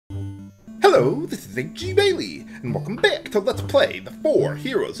Hello, this is H.G. Bailey, and welcome back to Let's Play the 4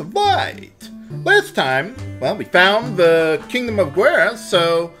 Heroes of Light. Last time, well, we found the Kingdom of Guera,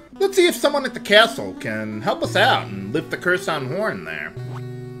 so let's see if someone at the castle can help us out and lift the curse on Horn there.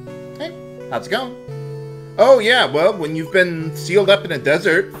 Hey, how's it going? Oh yeah, well, when you've been sealed up in a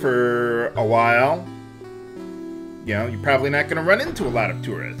desert for a while, you know, you're probably not going to run into a lot of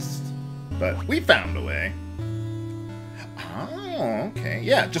tourists. But we found a way. Oh, okay.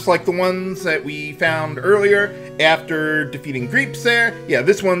 Yeah, just like the ones that we found earlier after defeating Greeps there. Yeah,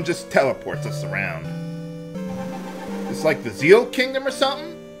 this one just teleports us around. It's like the Zeal Kingdom or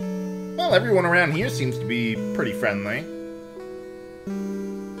something? Well, everyone around here seems to be pretty friendly.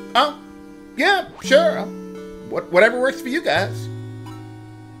 Oh, yeah, sure. Whatever works for you guys.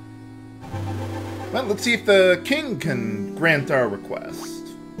 Well, let's see if the king can grant our request.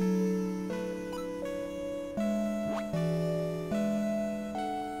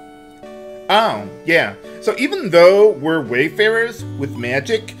 Oh, yeah. So even though we're wayfarers with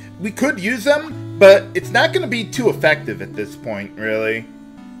magic, we could use them, but it's not going to be too effective at this point, really.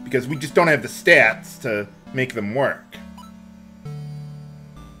 Because we just don't have the stats to make them work.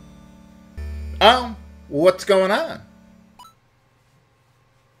 Oh, what's going on?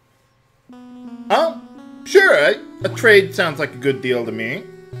 Oh, sure, a trade sounds like a good deal to me.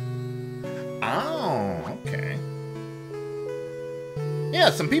 Oh, okay. Yeah,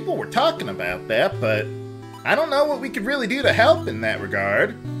 some people were talking about that, but I don't know what we could really do to help in that regard.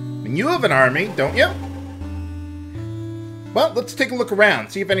 And you have an army, don't you? Well, let's take a look around,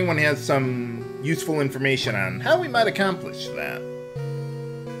 see if anyone has some useful information on how we might accomplish that.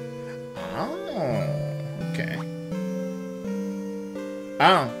 Oh, okay.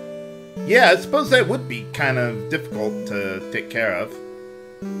 Oh. Yeah, I suppose that would be kind of difficult to take care of.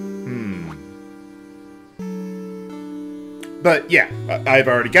 But yeah, I've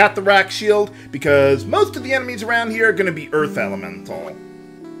already got the rock shield, because most of the enemies around here are going to be earth elemental.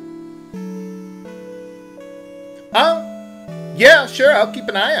 Oh, yeah, sure, I'll keep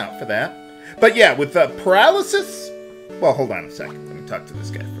an eye out for that. But yeah, with paralysis... Well, hold on a second, let me talk to this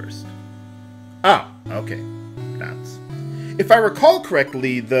guy first. Oh, okay, that's... If I recall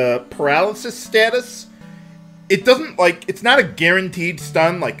correctly, the paralysis status, it doesn't, like, it's not a guaranteed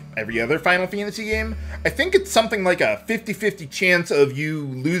stun like every other Final Fantasy game. I think it's something like a 50-50 chance of you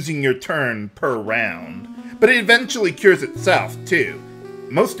losing your turn per round. But it eventually cures itself, too.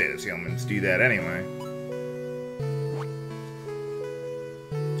 Most status ailments do that anyway.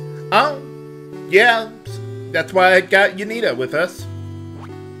 Oh, yeah, that's why I got Yanita with us.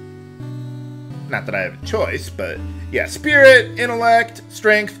 Not that I have a choice, but yeah, spirit, intellect,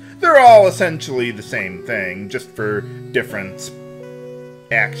 strength, they're all essentially the same thing, just for different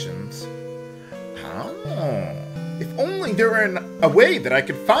actions. Oh, if only there were a way that I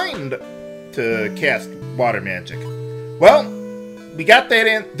could find to cast water magic. Well, we got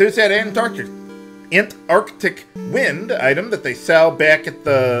that, there's that Antarctic wind item that they sell back at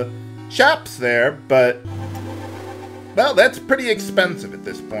the shops there, but, well, that's pretty expensive at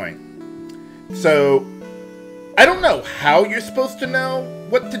this point. So, I don't know how you're supposed to know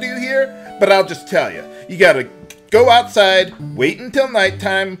what to do here, but I'll just tell you. You gotta go outside, wait until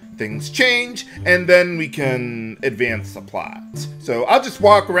nighttime, things change, and then we can advance the plot. So I'll just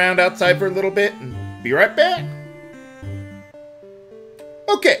walk around outside for a little bit and be right back.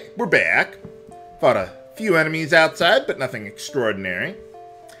 Okay, we're back. Fought a few enemies outside, but nothing extraordinary.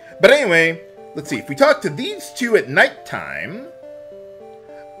 But anyway, let's see. If we talk to these two at nighttime...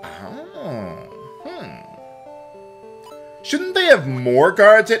 Oh... Shouldn't they have more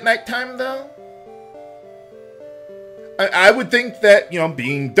guards at nighttime, though? I would think that, you know,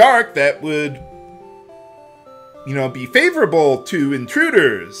 being dark, that would, you know, be favorable to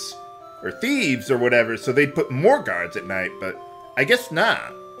intruders or thieves or whatever, so they'd put more guards at night, but I guess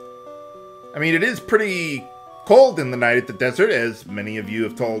not. I mean, it is pretty cold in the night at the desert, as many of you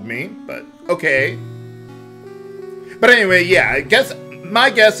have told me, but okay. But anyway, yeah, I guess,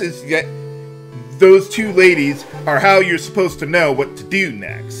 my guess is that those two ladies are how you're supposed to know what to do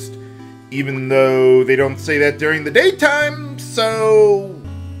next. Even though they don't say that during the daytime, so...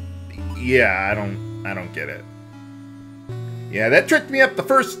 Yeah, I don't get it. Yeah, that tricked me up the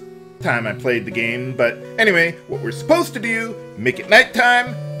first time I played the game, but anyway, what we're supposed to do, make it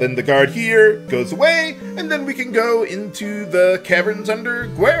nighttime, then the guard here goes away, and then we can go into the caverns under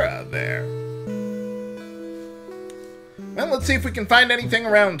Guera there. Well, let's see if we can find anything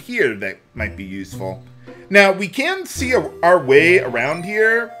around here that might be useful. Now, we can see our way around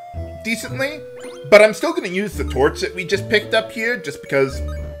here decently, but I'm still going to use the torch that we just picked up here, just because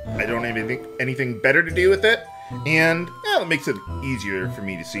I don't have anything better to do with it. and yeah, that makes it easier for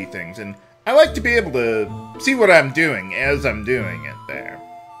me to see things, and I like to be able to see what I'm doing as I'm doing it there.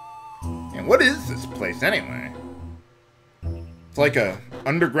 And what is this place anyway? It's like a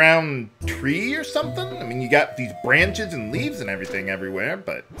underground tree or something? I mean, you got these branches and leaves and everything everywhere,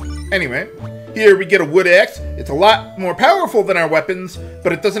 but anyway. Here we get a wood axe. It's a lot more powerful than our weapons,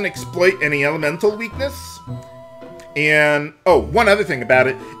 but it doesn't exploit any elemental weakness. And, oh, one other thing about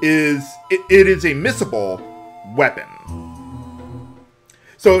it is it is a missable weapon.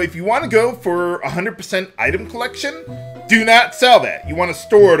 So if you want to go for 100% item collection, do not sell that. You want to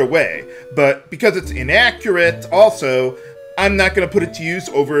store it away. But because it's inaccurate, also, I'm not going to put it to use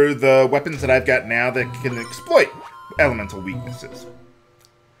over the weapons that I've got now that can exploit elemental weaknesses.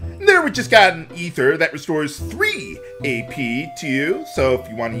 And there we just got an ether that restores 3 AP to you, so if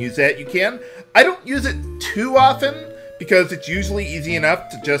you want to use that, you can. I don't use it too often, because it's usually easy enough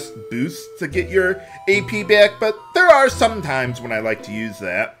to just boost to get your AP back, but there are some times when I like to use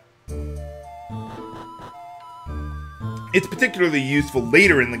that. It's particularly useful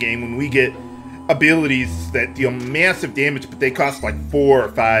later in the game when we get abilities that deal massive damage, but they cost like 4 or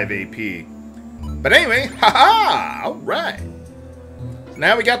 5 AP. But anyway, haha, alright. So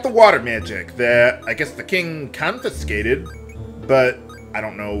now we got the water magic that I guess the king confiscated, but I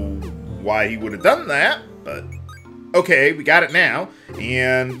don't know why he would have done that, but okay, we got it now.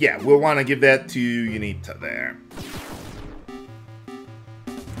 And yeah, we'll want to give that to Unita there.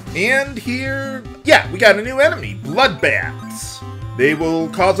 And here, yeah, we got a new enemy, bloodbaths. They will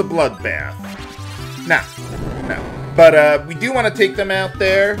cause a bloodbath. No. But we do want to take them out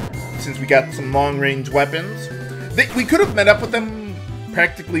there, since we got some long-range weapons. We could have met up with them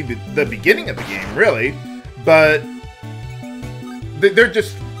practically the beginning of the game, really. But they're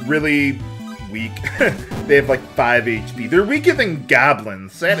just really weak. They have like 5 HP. They're weaker than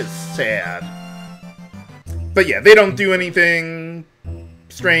goblins. That is sad. But yeah, they don't do anything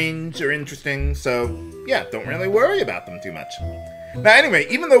strange or interesting, so yeah, don't really worry about them too much. Now anyway,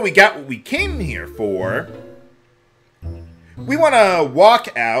 even though we got what we came here for, we want to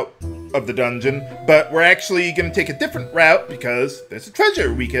walk out of the dungeon, but we're actually going to take a different route because there's a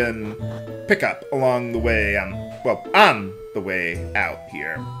treasure we can pick up along the way, on the way out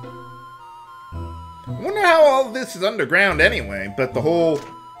here. I wonder how all this is underground anyway, but the whole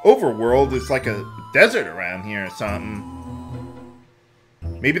overworld is like a desert around here or something.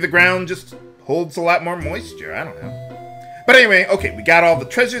 Maybe the ground just holds a lot more moisture, I don't know. But anyway, okay, we got all the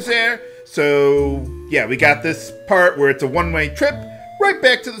treasures there, so yeah, we got this part where it's a one-way trip, right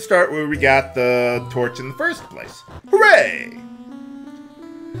back to the start where we got the torch in the first place. Hooray!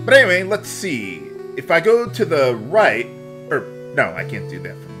 But anyway, let's see. If I go to the right, or no, I can't do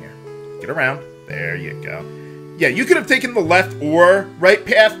that from here. Get around. There you go. Yeah, you could have taken the left or right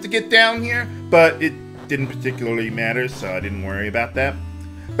path to get down here, but it didn't particularly matter, so I didn't worry about that.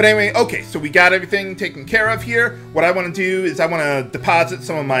 But anyway, okay, so we got everything taken care of here. What I want to do is I want to deposit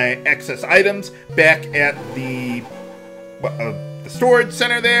some of my excess items back at the storage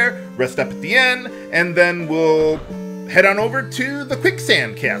center there, rest up at the inn, and then we'll head on over to the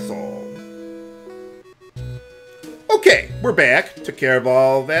quicksand castle. Okay, we're back. Took care of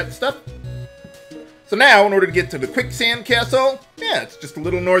all that stuff. So now, in order to get to the quicksand castle, yeah, it's just a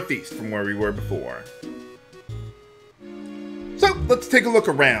little northeast from where we were before. So, let's take a look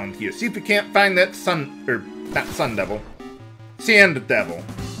around here, see if we can't find that sand devil.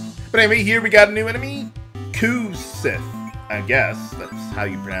 But anyway, here we got a new enemy, Kusith, I guess that's how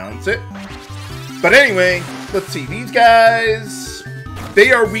you pronounce it. But anyway, let's see, these guys,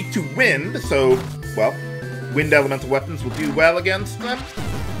 they are weak to wind, so, well, wind elemental weapons will do well against them.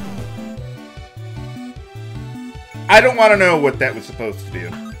 I don't want to know what that was supposed to do.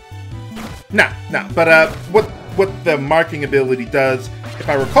 No, but what the marking ability does, if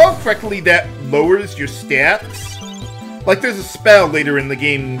I recall correctly, that lowers your stats. Like there's a spell later in the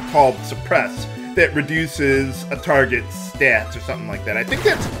game called Suppress that reduces a target's stats or something like that. I think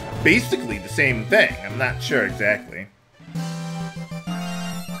that's basically the same thing. I'm not sure exactly.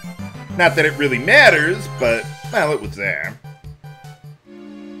 Not that it really matters, but, well, it was there.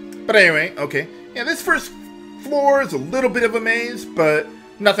 But anyway, okay. Yeah, this first floor is a little bit of a maze, but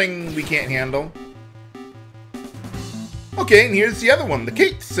nothing we can't handle. Okay, and here's the other one, the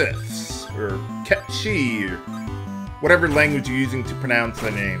Katesiths, or Ketchi, or whatever language you're using to pronounce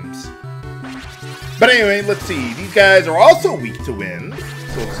their names. But anyway, let's see, these guys are also weak to wind,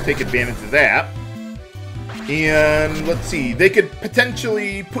 so let's take advantage of that. And let's see, they could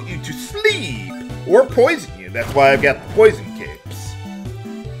potentially put you to sleep, or poison you, that's why I've got the poison capes.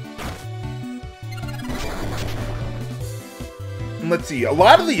 let's see, a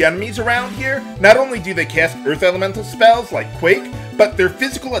lot of the enemies around here, not only do they cast Earth Elemental spells like Quake, but their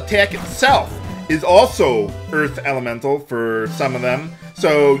physical attack itself is also Earth Elemental for some of them.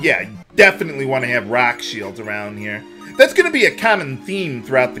 So yeah, you definitely want to have rock shields around here. That's going to be a common theme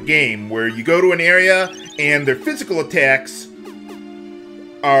throughout the game, where you go to an area and their physical attacks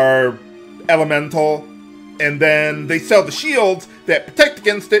are elemental, and then they sell the shields that protect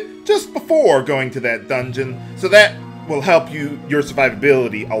against it just before going to that dungeon. So that will help your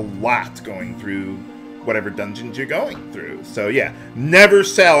survivability a lot going through whatever dungeons you're going through. So yeah, never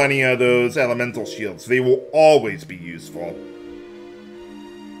sell any of those elemental shields. They will always be useful.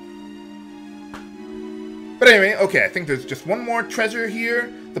 But anyway, okay, I think there's just one more treasure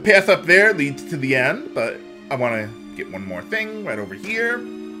here. The path up there leads to the end, but I want to get one more thing right over here.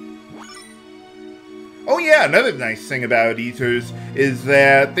 Oh yeah, another nice thing about ethers is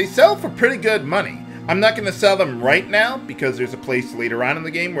that they sell for pretty good money. I'm not going to sell them right now because there's a place later on in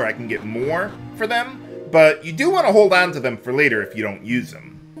the game where I can get more for them, but you do want to hold on to them for later if you don't use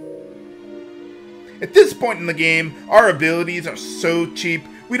them. At this point in the game, our abilities are so cheap,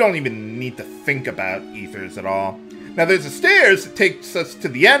 we don't even need to think about ethers at all. Now there's a stairs that takes us to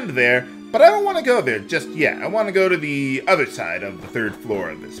the end there, but I don't want to go there just yet. I want to go to the other side of the 3rd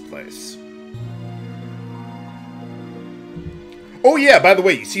floor of this place. Oh yeah, by the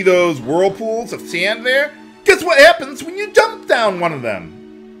way, you see those whirlpools of sand there? Guess what happens when you jump down one of them?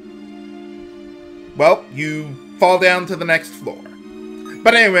 Well, you fall down to the next floor.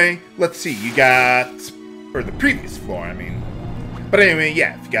 But anyway, let's see, you got... or the previous floor, I mean. But anyway,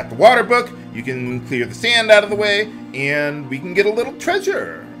 yeah, if you got the water book, you can clear the sand out of the way, and we can get a little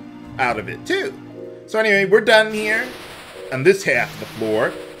treasure out of it, too. So anyway, we're done here on this half of the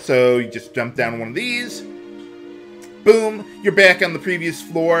floor. So you just jump down one of these. Boom, you're back on the previous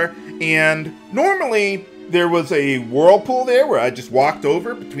floor, and normally there was a whirlpool there where I just walked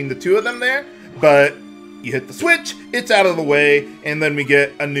over between the two of them there, but you hit the switch, it's out of the way, and then we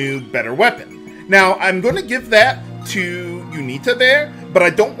get a new, better weapon. Now, I'm going to give that to Unita there, but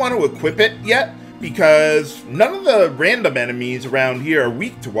I don't want to equip it yet, because none of the random enemies around here are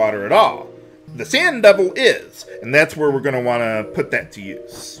weak to water at all. The Sand Devil is, and that's where we're going to want to put that to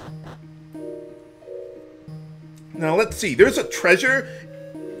use. Now let's see, there's a treasure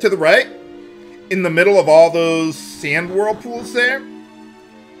to the right, in the middle of all those sand whirlpools there.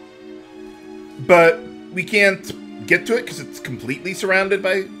 But we can't get to it because it's completely surrounded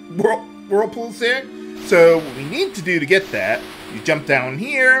by whirlpools there. So what we need to do to get that, you jump down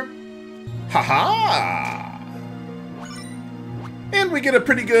here. Haha! And we get a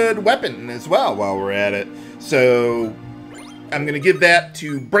pretty good weapon as well while we're at it. So I'm going to give that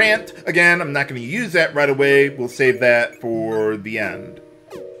to Brant. Again, I'm not going to use that right away. We'll save that for the end.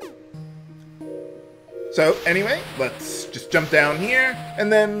 So anyway, let's just jump down here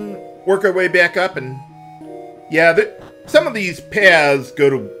and then work our way back up. And yeah, some of these paths go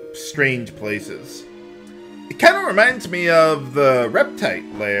to strange places. It kind of reminds me of the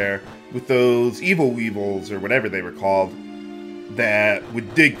Reptite lair with those evil weevils or whatever they were called that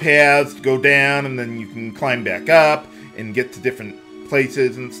would dig paths to go down, and then you can climb back up and get to different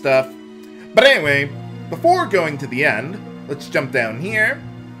places and stuff. But anyway, before going to the end, let's jump down here.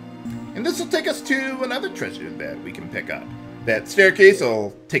 And this will take us to another treasure that we can pick up. That staircase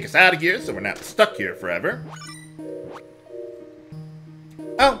will take us out of here, so we're not stuck here forever.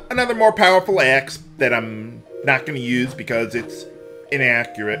 Oh, another more powerful axe that I'm not going to use because it's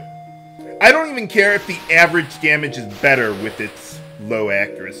inaccurate. I don't even care if the average damage is better with its low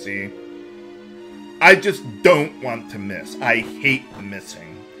accuracy. I just don't want to miss. I hate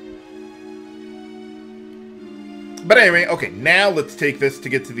missing. But anyway, okay, now let's take this to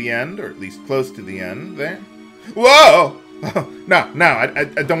get to the end, or at least close to the end there. Whoa! No, I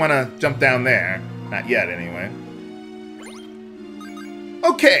don't want to jump down there. Not yet, anyway.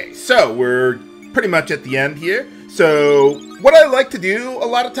 Okay, so we're pretty much at the end here. So what I like to do a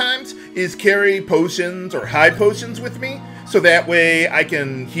lot of times is carry potions or high potions with me, so that way I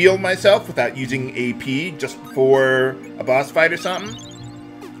can heal myself without using AP just before a boss fight or something.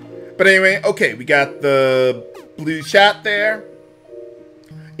 But anyway, okay, we got the blue shot there.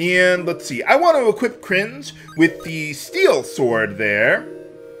 And let's see, I want to equip Cringe with the steel sword there,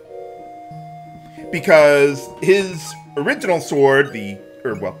 because his original sword,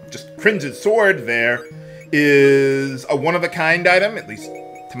 just Cringe's sword there, is a one-of-a-kind item, at least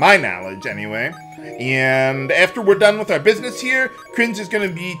to my knowledge anyway. And after we're done with our business here, Cringe is going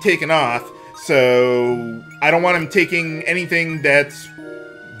to be taken off, so I don't want him taking anything that's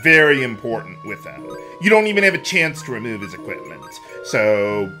very important with him. You don't even have a chance to remove his equipment.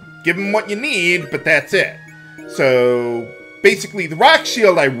 So give him what you need, but that's it. So Basically, the rock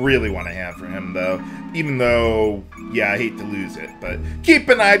shield I really want to have for him, though. Even though, yeah, I hate to lose it. But keep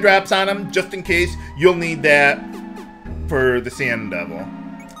an eye drops on him, just in case. You'll need that for the Sand Devil.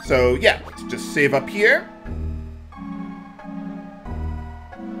 So, yeah, let's just save up here.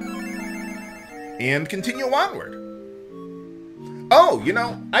 And continue onward. Oh, you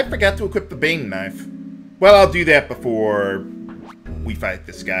know, I forgot to equip the Bane Knife. Well, I'll do that before we fight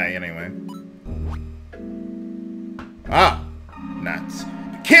this guy anyway. Ah, nuts.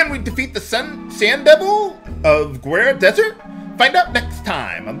 Can we defeat the Sand Devil of Guera Desert? Find out next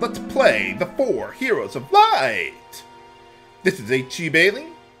time on Let's Play the 4 Heroes of Light. This is H.G. Bailey,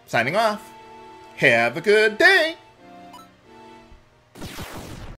 signing off. Have a good day.